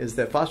City, is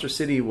that Foster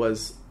City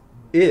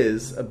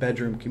is a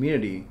bedroom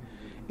community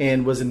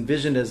and was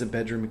envisioned as a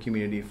bedroom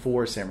community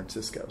for San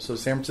Francisco. So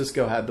San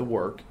Francisco had the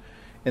work,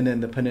 and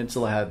then the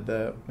peninsula had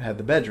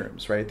the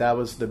bedrooms, right? That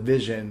was the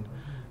vision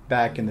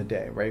back in the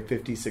day, right?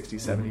 50, 60,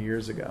 70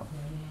 years ago.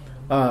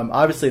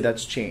 Obviously,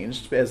 that's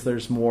changed as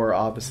there's more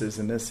offices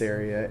in this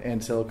area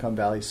and Silicon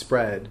Valley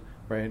spread,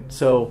 right?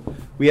 So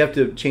we have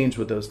to change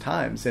with those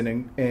times,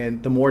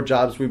 and the more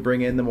jobs we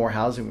bring in, the more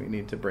housing we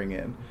need to bring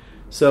in.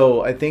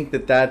 So I think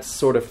that that's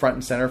sort of front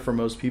and center for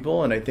most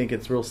people, and I think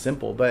it's real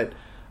simple. But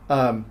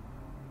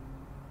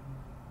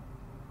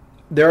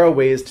there are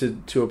ways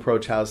to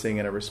approach housing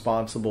in a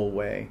responsible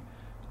way,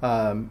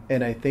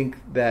 and I think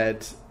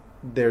that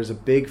there's a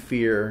big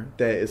fear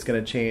that it's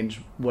going to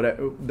change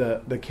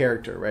the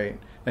character, right?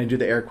 And I do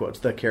the air quotes,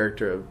 the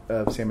character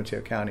of San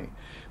Mateo County.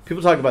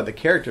 People talk about the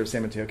character of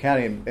San Mateo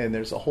County, and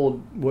there's a whole,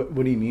 what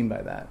do you mean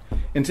by that?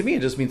 And to me,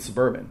 it just means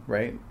suburban,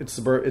 right? It's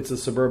a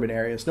suburban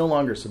area. It's no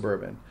longer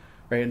suburban,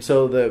 right? And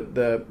so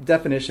the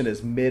definition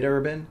is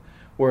mid-urban,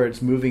 where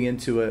it's moving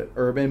into a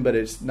urban, but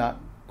it's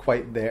not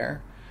quite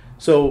there.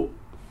 So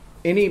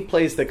any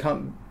place that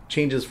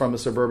changes from a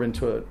suburban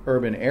to an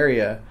urban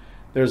area,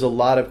 there's a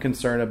lot of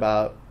concern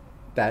about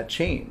that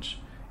change.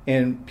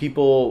 And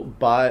people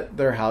bought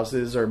their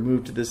houses or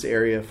moved to this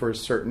area for a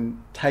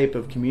certain type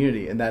of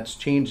community, and that's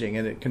changing,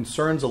 and it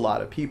concerns a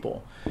lot of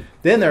people.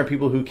 Then there are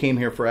people who came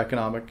here for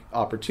economic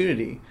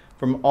opportunity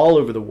from all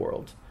over the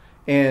world.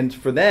 And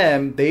for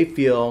them, they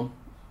feel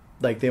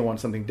like they want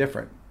something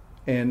different.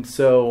 And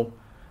so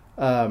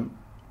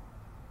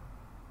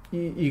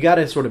you got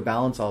to sort of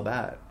balance all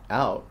that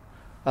out.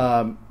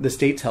 The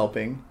state's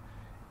helping,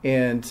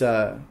 and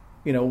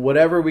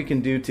whatever we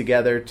can do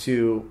together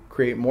to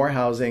create more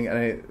housing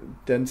and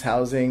dense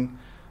housing,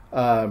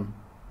 condos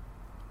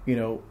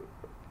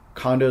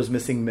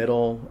missing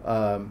middle,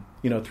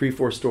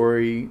 3-4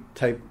 story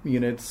type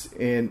units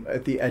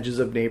at the edges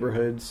of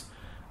neighborhoods.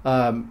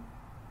 I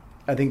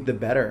think the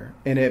better,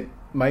 and it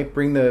might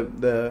bring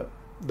the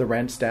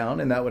rents down,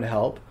 and that would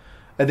help.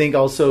 I think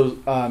also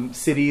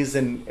cities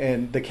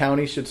and the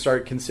county should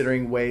start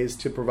considering ways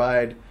to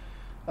provide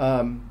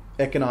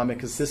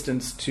economic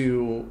assistance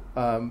to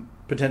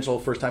potential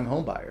first-time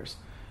home buyers.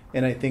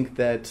 And I think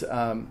that,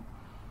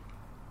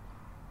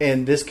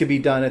 and this could be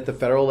done at the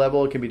federal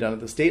level, it can be done at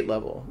the state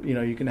level.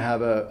 You can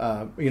have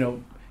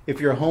if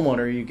you're a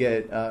homeowner, you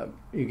get a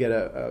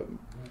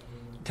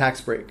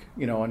tax break,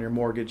 on your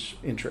mortgage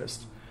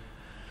interest.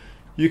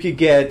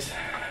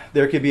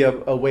 There could be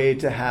a way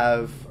to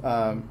have,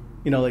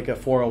 like a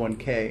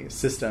 401k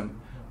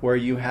system where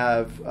you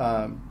have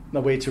a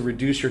way to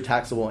reduce your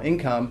taxable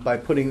income by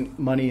putting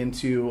money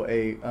into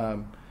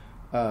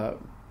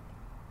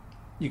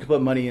you could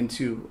put money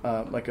into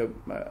like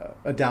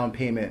a down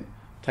payment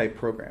type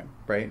program,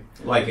 right?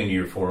 Like in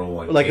your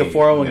 401k. Like a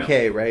 401k,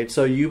 yeah. Right?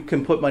 So you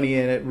can put money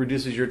in, it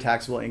reduces your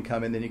taxable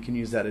income, and then you can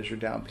use that as your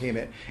down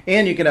payment.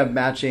 And you can have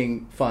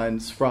matching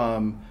funds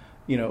from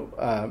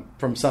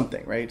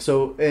something, right?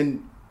 So,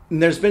 and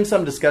there's been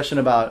some discussion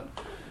about,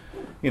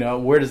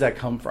 where does that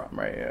come from,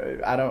 right?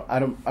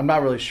 I'm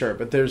not really sure,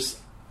 but there's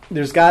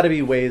got to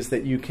be ways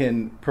that you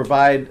can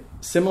provide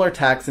similar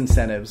tax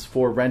incentives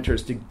for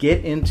renters to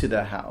get into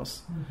the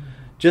house,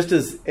 just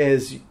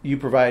as you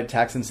provide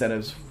tax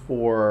incentives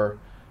for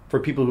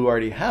people who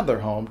already have their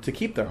home to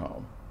keep their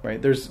home,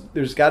 right?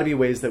 There's got to be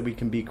ways that we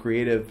can be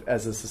creative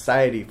as a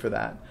society for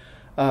that.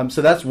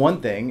 So that's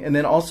one thing, and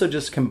then also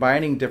just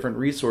combining different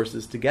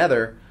resources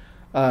together.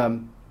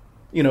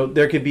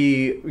 There could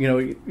be,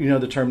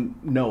 the term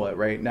NOAH,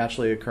 right?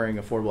 Naturally occurring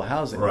affordable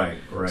housing. Right.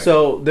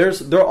 So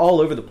they're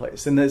all over the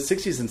place. In the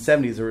 60s and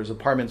 70s, there was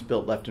apartments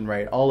built left and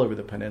right all over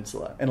the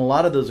peninsula. And a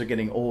lot of those are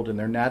getting old, and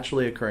they're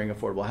naturally occurring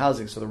affordable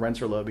housing. So the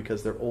rents are low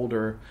because they're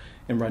older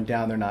and run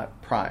down. They're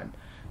not prime.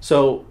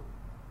 So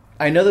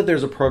I know that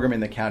there's a program in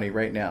the county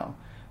right now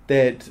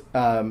that,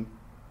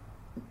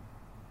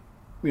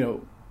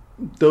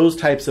 those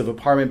types of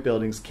apartment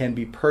buildings can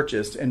be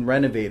purchased and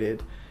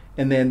renovated,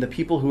 and then the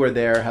people who are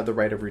there have the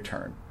right of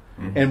return.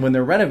 Mm-hmm. And when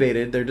they're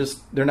renovated,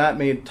 they're not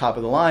made top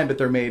of the line, but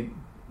they're made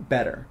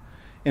better.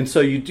 And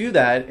so you do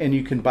that, and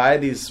you can buy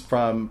these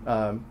from,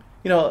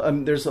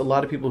 there's a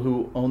lot of people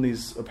who own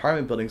these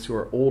apartment buildings who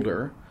are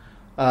older.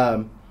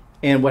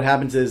 And what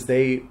happens is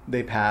they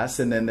pass,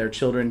 and then their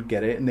children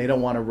get it, and they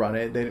don't want to run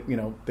it. They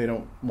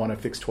don't want to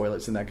fix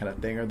toilets and that kind of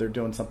thing, or they're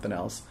doing something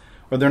else,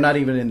 or they're not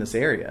even in this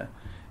area.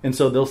 And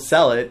so they'll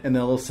sell it, and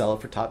they'll sell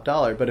it for top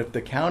dollar. But if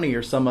the county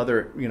or some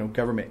other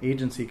government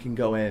agency can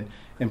go in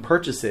and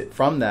purchase it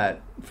from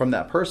that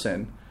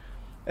person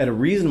at a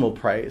reasonable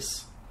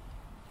price,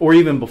 or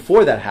even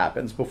before that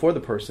happens, before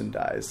the person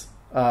dies,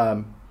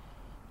 and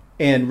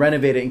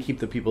renovate it and keep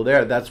the people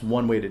there, that's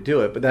one way to do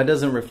it. But that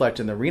doesn't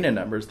reflect in the RHNA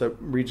numbers, the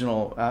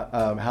Regional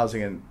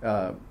Housing and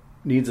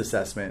Needs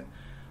Assessment.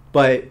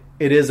 But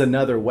it is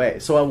another way.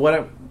 So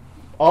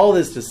all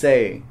this to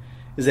say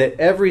is that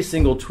every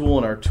single tool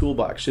in our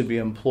toolbox should be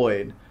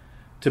employed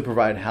to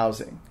provide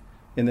housing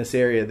in this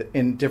area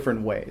in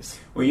different ways.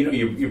 Well,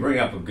 you bring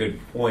up a good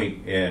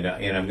point, and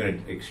I'm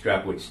going to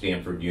extract what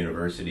Stanford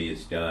University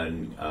has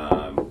done,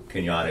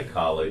 Kenyatta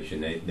College,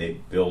 and they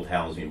build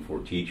housing for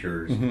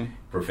teachers, mm-hmm.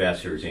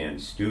 professors,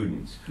 and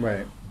students.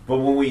 Right. But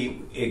when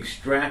we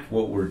extract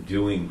what we're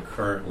doing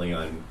currently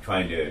on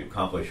trying to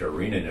accomplish our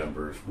RHNA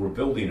numbers, we're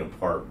building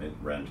apartment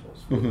rentals.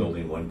 We're mm-hmm.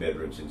 building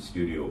one-bedrooms and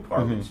studio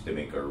apartments mm-hmm. to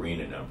make our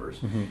RHNA numbers.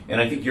 Mm-hmm.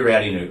 And I think you're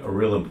adding a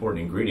real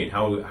important ingredient.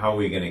 How are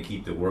we going to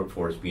keep the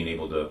workforce being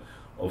able to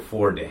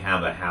afford to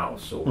have a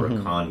house or mm-hmm.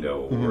 a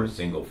condo mm-hmm. or a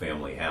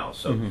single-family house?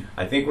 So mm-hmm.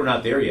 I think we're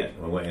not there yet,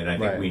 and I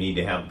think we need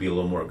to be a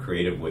little more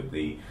creative with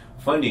the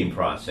funding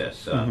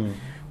process. Mm-hmm.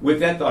 With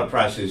that thought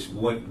process,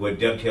 what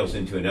dovetails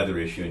into another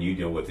issue, and you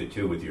deal with it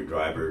too with your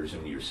drivers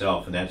and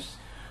yourself, and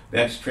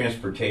that's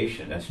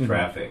transportation, that's mm-hmm.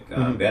 traffic.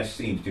 Mm-hmm. That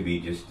seems to be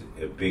just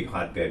a big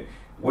hotbed.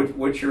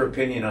 What's your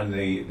opinion on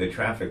the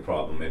traffic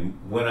problem? And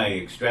when I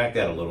extract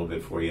that a little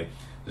bit for you,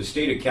 the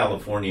state of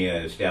California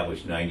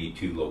established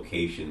 92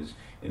 locations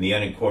in the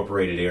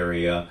unincorporated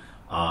area,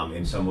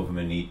 and some of them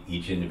in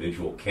each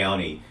individual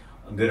county,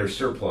 that are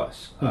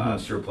surplus,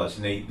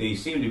 and they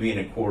seem to be in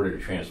a corridor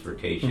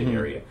transportation mm-hmm.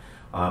 area.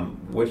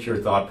 What's your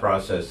thought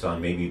process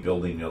on maybe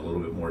building a little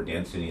bit more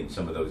density in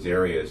some of those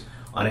areas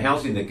on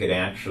housing that could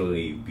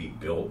actually be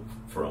built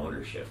for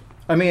ownership?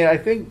 I mean, I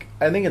think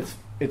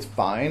it's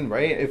fine,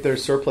 right? If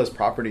there's surplus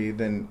property,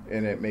 then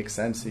and it makes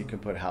sense, you can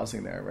put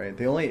housing there, right?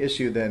 The only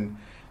issue then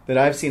that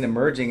I've seen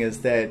emerging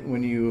is that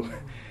when you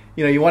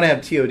want to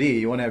have TOD,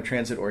 you want to have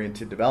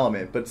transit-oriented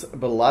development, but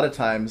a lot of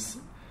times,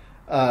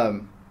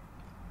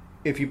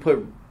 if you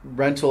put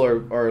rental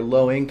or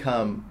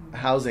low-income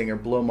housing or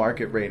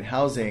below-market rate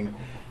housing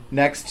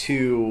next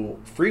to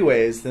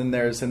freeways, then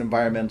there's an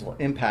environmental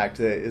impact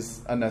that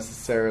is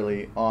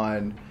unnecessarily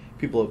on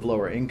people of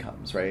lower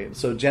incomes, right?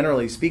 So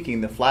generally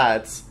speaking, the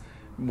flats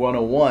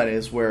 101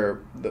 is where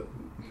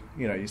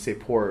you say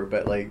poorer,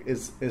 but like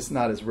it's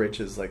not as rich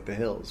as like the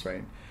hills,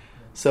 right?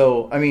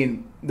 So I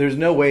mean, there's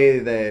no way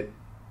that,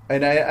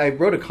 and I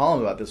wrote a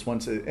column about this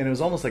once, and it was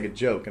almost like a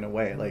joke in a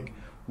way, like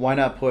why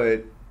not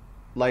put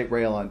light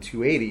rail on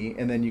 280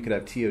 and then you could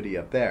have TOD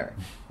up there?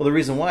 Well, the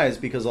reason why is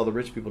because all the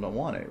rich people don't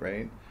want it,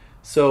 right?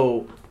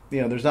 So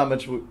there's not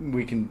much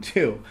we can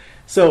do.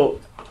 So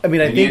I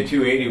mean, I think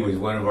 280 was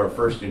one of our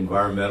first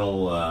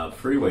environmental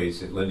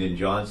freeways that Lyndon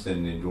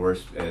Johnson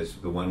endorsed as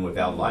the one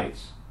without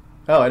lights.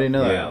 Oh, I didn't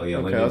know that. Yeah, okay,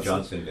 Lyndon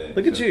Johnson did.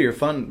 Look at you, you're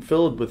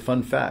filled with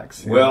fun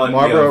facts. Well,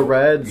 Marlboro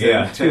Reds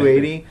and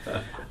 280.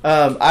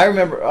 I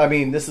remember,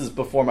 this is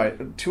before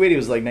 280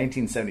 was like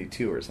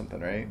 1972 or something,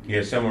 right?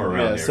 Yeah, somewhere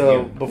around there.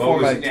 So before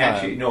my time.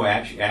 Actually,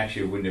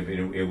 it wouldn't have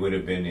been. It would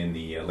have been in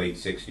the late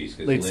 60s.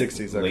 Late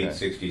 60s, okay. Late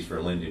 60s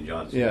for Lyndon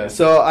Johnson. Yeah,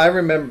 so I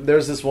remember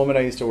there's this woman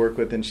I used to work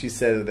with, and she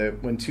said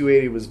that when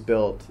 280 was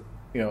built,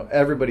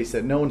 everybody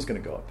said, no one's going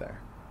to go up there.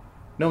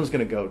 No one's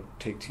going to go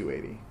take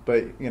 280.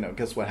 But,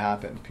 guess what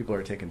happened? People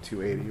are taking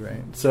 280,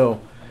 right?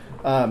 So,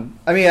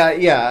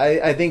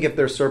 I think if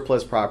there's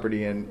surplus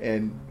property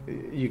and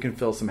you can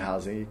fill some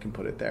housing, you can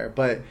put it there.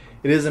 But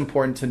it is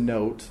important to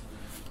note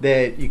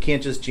that you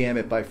can't just jam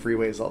it by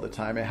freeways all the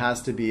time. It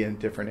has to be in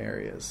different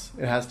areas.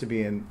 It has to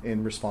be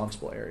in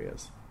responsible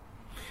areas.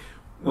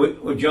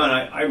 Well, John,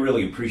 I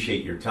really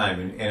appreciate your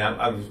time, and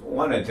I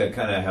wanted to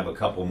kind of have a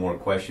couple more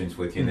questions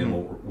with you, and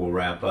then we'll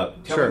wrap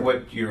up. Tell me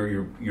what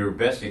your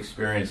best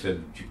experience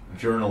of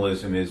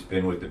journalism has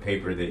been with the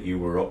paper that you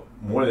were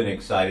more than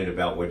excited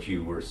about, what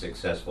you were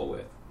successful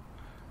with.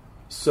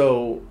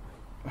 So,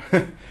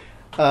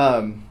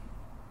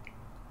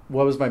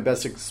 what was my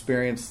best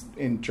experience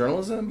in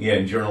journalism? Yeah,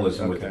 in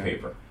journalism with the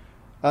paper.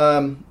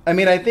 I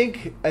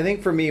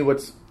think for me,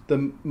 what's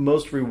the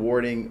most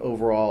rewarding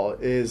overall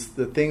is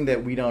the thing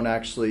that we don't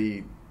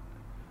actually.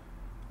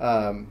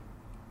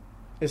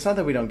 It's not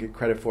that we don't get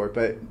credit for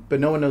it, but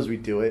no one knows we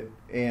do it,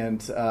 and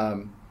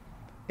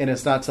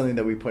it's not something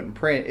that we put in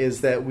print.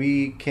 Is that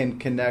we can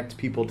connect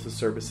people to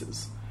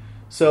services.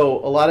 So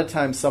a lot of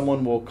times,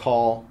 someone will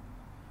call.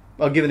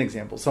 I'll give an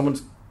example.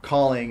 Someone's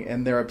calling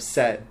and they're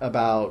upset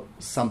about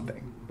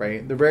something,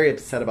 right? They're very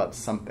upset about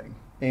something,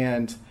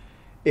 and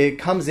it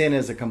comes in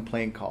as a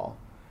complaint call.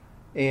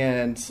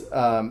 And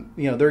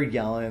they're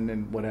yelling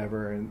and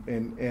whatever,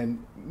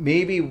 and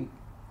maybe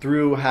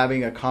through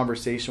having a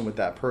conversation with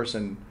that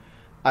person,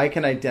 I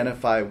can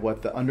identify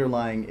what the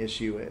underlying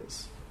issue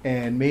is.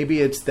 And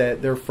maybe it's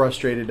that they're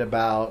frustrated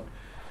about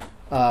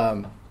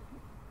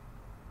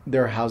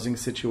their housing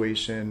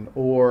situation,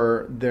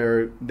 or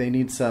they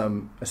need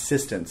some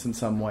assistance in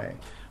some way,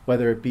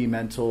 whether it be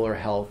mental or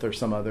health or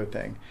some other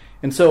thing.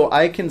 And so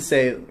I can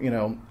say,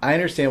 I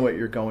understand what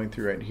you're going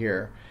through right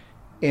here.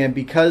 And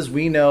because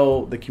we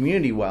know the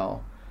community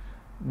well,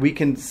 we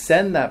can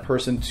send that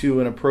person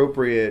to an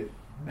appropriate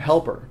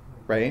helper,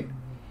 right?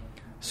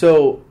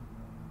 So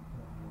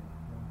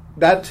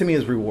that to me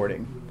is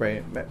rewarding,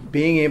 right?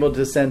 Being able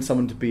to send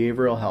someone to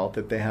behavioral health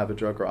if they have a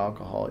drug or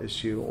alcohol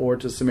issue, or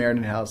to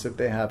Samaritan House if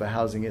they have a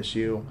housing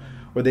issue,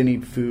 or they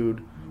need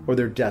food, or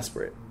they're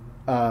desperate.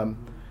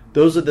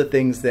 Those are the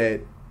things that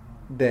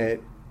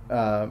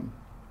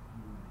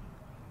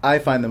I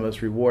find the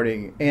most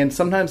rewarding. And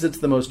sometimes it's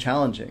the most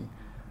challenging.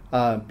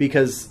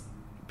 Because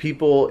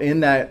people in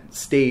that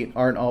state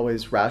aren't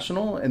always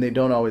rational and they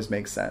don't always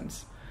make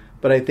sense.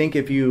 But I think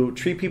if you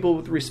treat people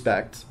with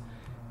respect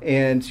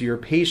and you're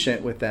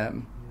patient with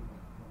them,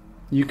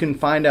 you can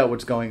find out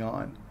what's going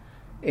on.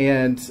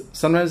 And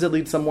sometimes it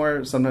leads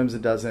somewhere, sometimes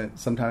it doesn't.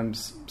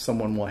 Sometimes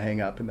someone will hang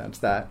up and that's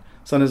that.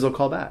 Sometimes they'll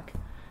call back.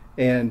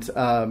 And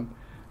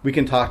we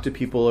can talk to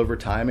people over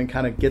time and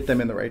kind of get them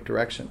in the right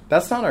direction.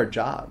 That's not our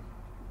job,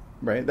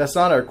 right? That's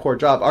not our core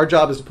job. Our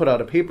job is to put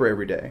out a paper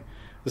every day.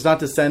 It's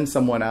not to send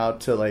someone out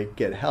to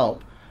get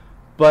help,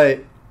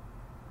 but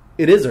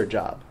it is our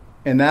job.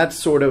 And that's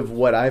sort of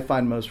what I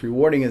find most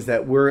rewarding, is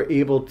that we're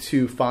able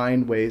to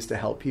find ways to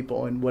help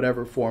people in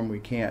whatever form we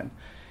can.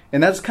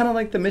 And that's kind of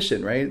like the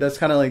mission, right? That's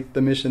kind of like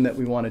the mission that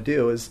we want to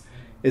do is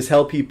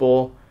help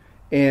people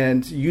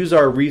and use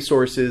our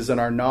resources and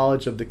our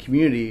knowledge of the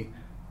community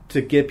to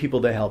get people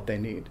the help they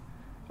need.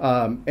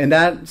 And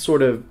that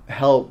sort of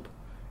help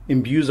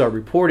imbues our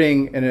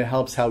reporting, and it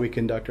helps how we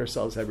conduct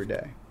ourselves every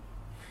day.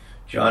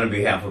 John, on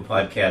behalf of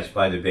Podcast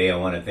by the Bay, I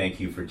want to thank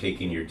you for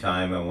taking your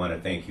time. I want to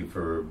thank you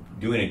for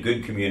doing a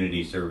good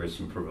community service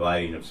and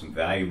providing of some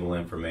valuable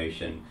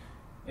information.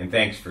 And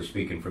thanks for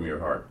speaking from your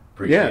heart.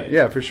 Appreciate it.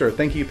 Yeah, for sure.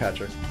 Thank you,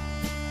 Patrick.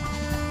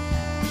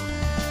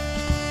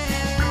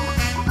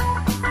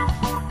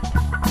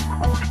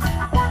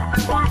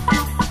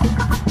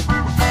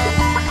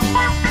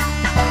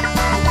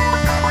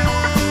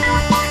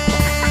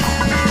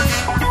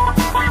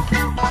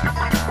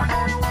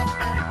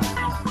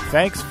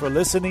 Thanks for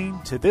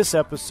listening to this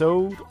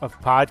episode of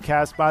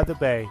Podcast by the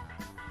Bay.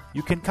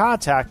 You can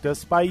contact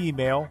us by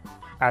email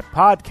at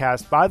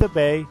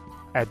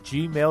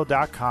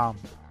podcastbythebay@gmail.com.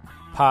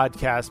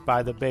 Podcast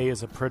by the Bay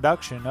is a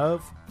production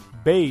of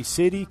Bay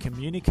City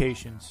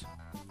Communications,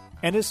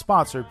 and is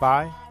sponsored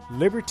by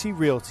Liberty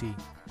Realty.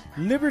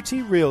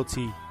 Liberty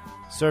Realty,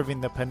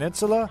 serving the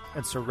peninsula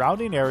and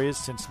surrounding areas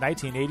since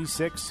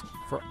 1986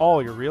 for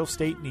all your real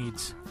estate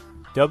needs.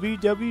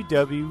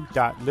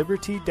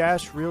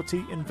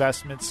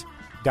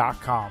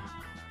 www.liberty-realtyinvestments.com.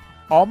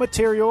 All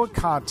material and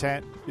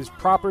content is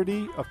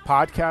property of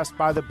Podcast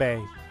by the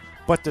Bay,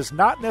 but does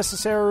not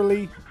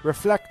necessarily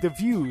reflect the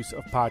views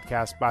of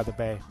Podcast by the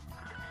Bay.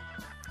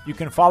 You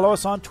can follow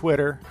us on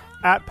Twitter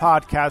at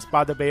Podcast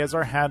by the Bay as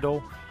our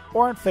handle,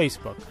 or on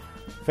Facebook,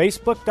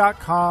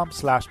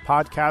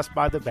 facebook.com/Podcast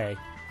by the Bay.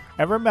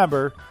 And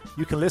remember,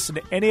 you can listen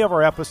to any of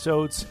our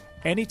episodes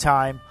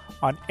anytime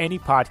on any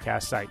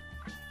podcast site.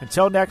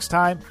 Until next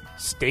time,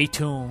 stay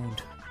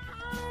tuned.